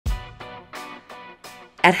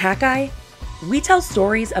At Hakai, we tell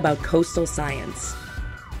stories about coastal science.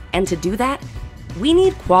 And to do that, we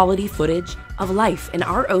need quality footage of life in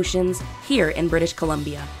our oceans here in British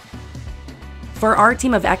Columbia. For our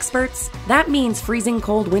team of experts, that means freezing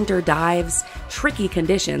cold winter dives, tricky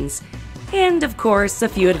conditions, and of course, a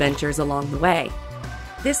few adventures along the way.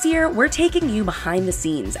 This year, we're taking you behind the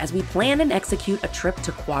scenes as we plan and execute a trip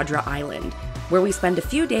to Quadra Island, where we spend a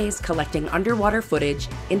few days collecting underwater footage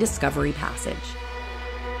in Discovery Passage.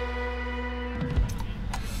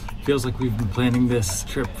 Feels like we've been planning this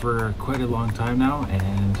trip for quite a long time now,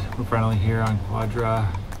 and we're finally here on Quadra.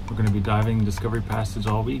 We're going to be diving Discovery Passage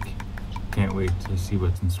all week. Can't wait to see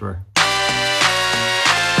what's in store.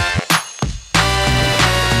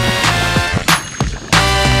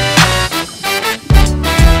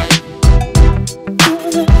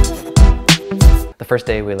 The first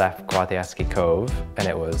day we left Quathiaski Cove and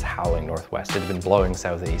it was howling northwest. It had been blowing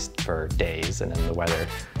southeast for days, and then the weather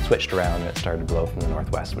switched around and it started to blow from the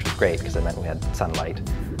northwest, which was great because it meant we had sunlight,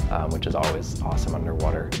 which is always awesome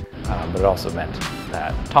underwater. But it also meant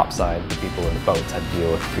that topside, the people in the boats had to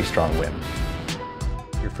deal with pretty strong wind.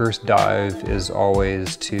 Your first dive is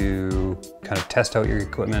always to kind of test out your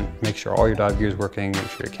equipment, make sure all your dive gear is working, make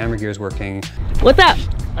sure your camera gear is working. What's up?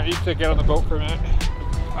 I need to get on the boat for a minute.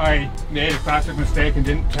 I made a classic mistake and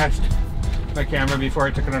didn't test my camera before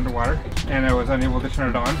I took it underwater, and I was unable to turn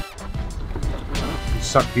it on. You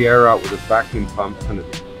suck the air out with a vacuum pump and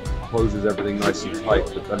it closes everything nice and tight.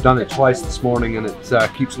 But I've done it twice this morning and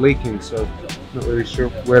it keeps leaking, so I'm not really sure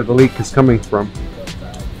where the leak is coming from.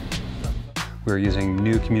 We're using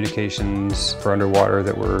new communications for underwater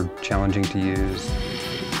that were challenging to use.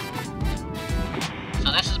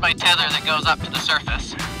 So this is my tether that goes up to the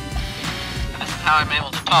surface. This is how I'm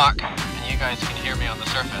able to talk, and you guys can hear me on the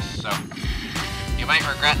surface, so you might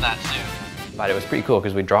regret that soon. But it was pretty cool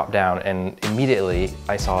because we dropped down and immediately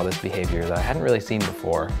I saw this behavior that I hadn't really seen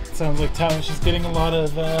before. Sounds like Tavish is getting a lot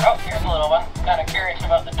of... Oh, here's a little one. Kind of curious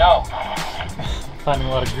about the dome. Finding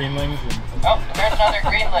a lot of greenlings. And... Oh, there's another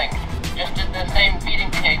greenling. Just did the same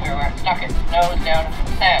feeding behavior where it stuck its nose down into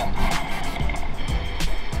the sand.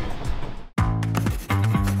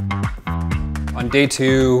 On day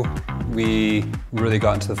 2, we really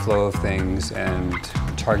got into the flow of things and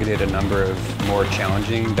targeted a number of more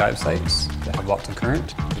challenging dive sites that have lots of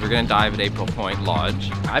current. We're going to dive at April Point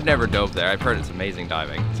Lodge. I've never dove there. I've heard it's amazing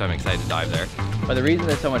diving, so I'm excited to dive there. But the reason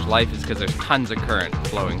there's so much life is because there's tons of current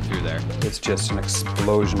flowing through there. It's just an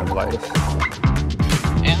explosion of life.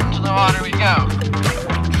 Into the water we go.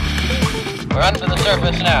 We're under the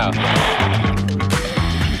surface now.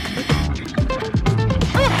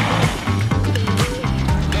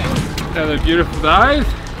 Another beautiful dive.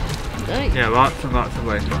 Nice. Yeah, lots and lots of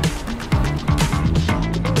life.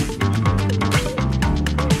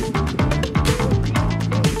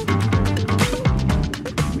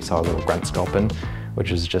 We saw a little grunt sculpin,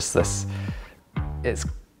 which is just this, it's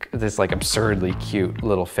this like absurdly cute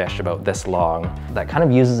little fish about this long that kind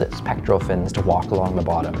of uses its pectoral fins to walk along the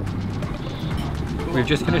bottom. We've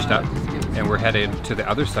just finished up and we're headed to the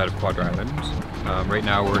other side of Quadra Island. Right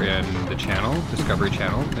now we're in the channel, Discovery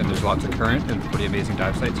Channel, and there's lots of current and pretty amazing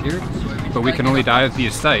dive sites here. But we can only dive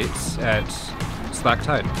these sites at slack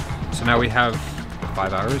tide. So now we have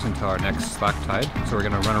 5 hours until our next slack tide. So we're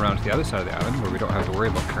going to run around to the other side of the island where we don't have to worry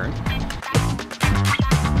about current.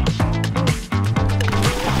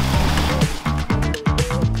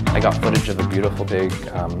 I got footage of a beautiful big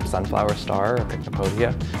sunflower star, a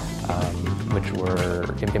Pycnopodia, which were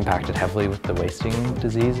impacted heavily with the wasting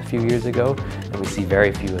disease a few years ago, and we see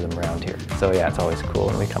very few of them around here. So yeah, it's always cool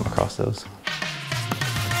when we come across those.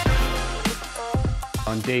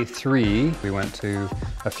 On day 3, we went to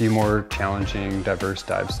a few more challenging, diverse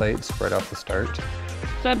dive sites right off the start.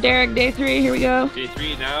 What's up, Derek? Day 3, here we go. Day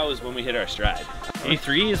 3 now is when we hit our stride. Day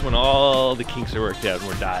 3 is when all the kinks are worked out and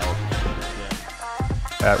we're dialed.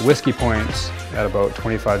 At Whiskey Point, at about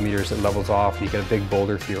 25 meters, it levels off. You get a big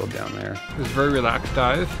boulder field down there. It was a very relaxed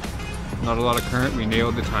dive. Not a lot of current. We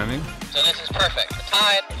nailed the timing. So this is perfect. The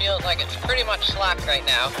tide feels like it's pretty much slack right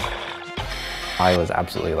now. I was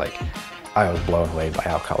absolutely I was blown away by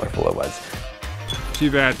how colorful it was.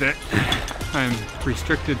 Too bad that I'm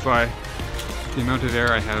restricted by the amount of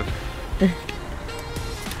air I have.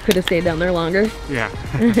 Could have stayed down there longer. Yeah,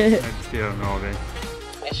 I'd stay down all day.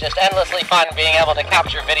 It's just endlessly fun being able to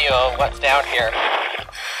capture video of what's down here.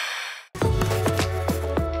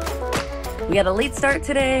 We had a late start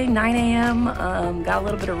today, 9 a.m. Got a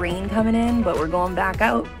little bit of rain coming in, but we're going back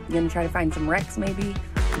out. Gonna try to find some wrecks maybe.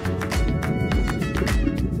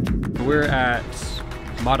 We're at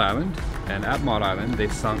Maud Island, and at Maud Island they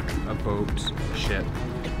sunk a boat ship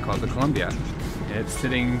called the Columbia. And it's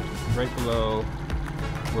sitting right below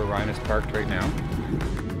where Ryan is parked right now.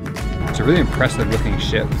 It's a really impressive looking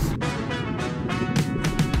ship.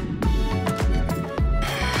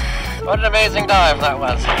 What an amazing dive that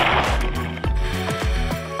was.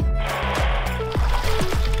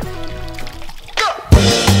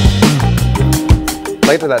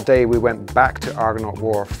 Later that day we went back to Argonaut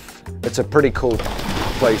Wharf. It's a pretty cool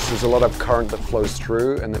place. There's a lot of current that flows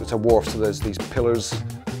through, and it's a wharf, so there's these pillars,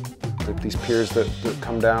 these piers that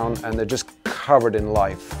come down, and they're just covered in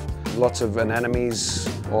life. Lots of anemones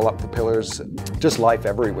all up the pillars, just life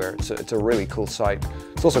everywhere. It's a really cool sight.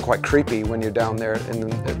 It's also quite creepy when you're down there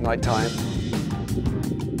at night time.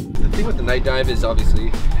 The thing with the night dive is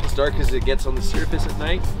obviously as dark as it gets on the surface at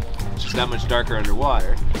night, it's just that much darker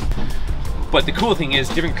underwater. But the cool thing is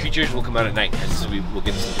different creatures will come out at night, and so we'll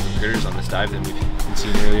get some different critters on this dive than we've been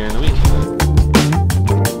seeing earlier in the week.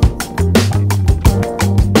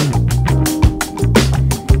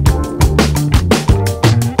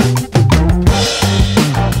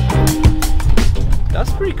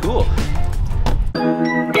 That's pretty cool.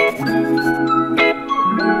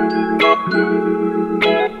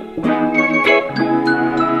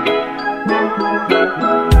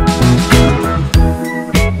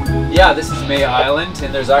 Yeah, this is May Island,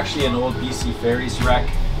 and there's actually an old BC Ferries wreck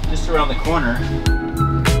just around the corner.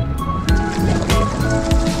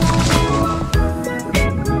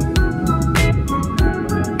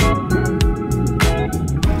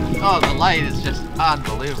 Oh, the light is just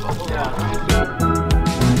unbelievable.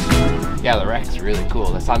 Yeah, the wreck's really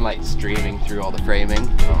cool. The sunlight's streaming through all the framing.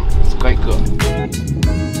 It's quite cool.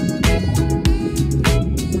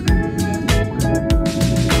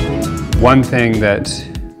 One thing that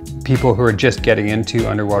people who are just getting into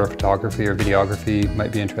underwater photography or videography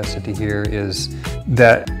might be interested to hear is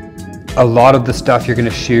that a lot of the stuff you're going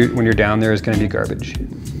to shoot when you're down there is going to be garbage.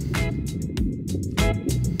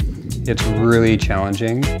 It's really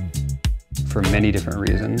challenging for many different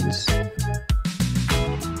reasons.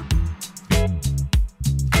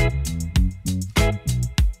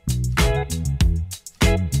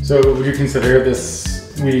 So would you consider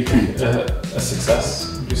this week a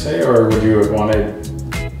success, would you say, or would you have wanted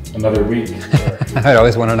another week? I'd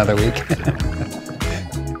always want another week.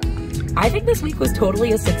 I think this week was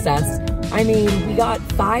totally a success. I mean, we got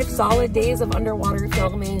 5 solid days of underwater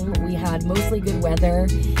filming. We had mostly good weather,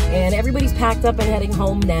 and everybody's packed up and heading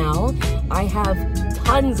home now. I have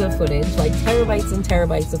tons of footage, like terabytes and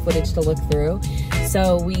terabytes of footage to look through.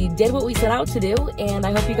 So we did what we set out to do, and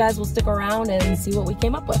I hope you guys will stick around and see what we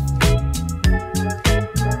came up with.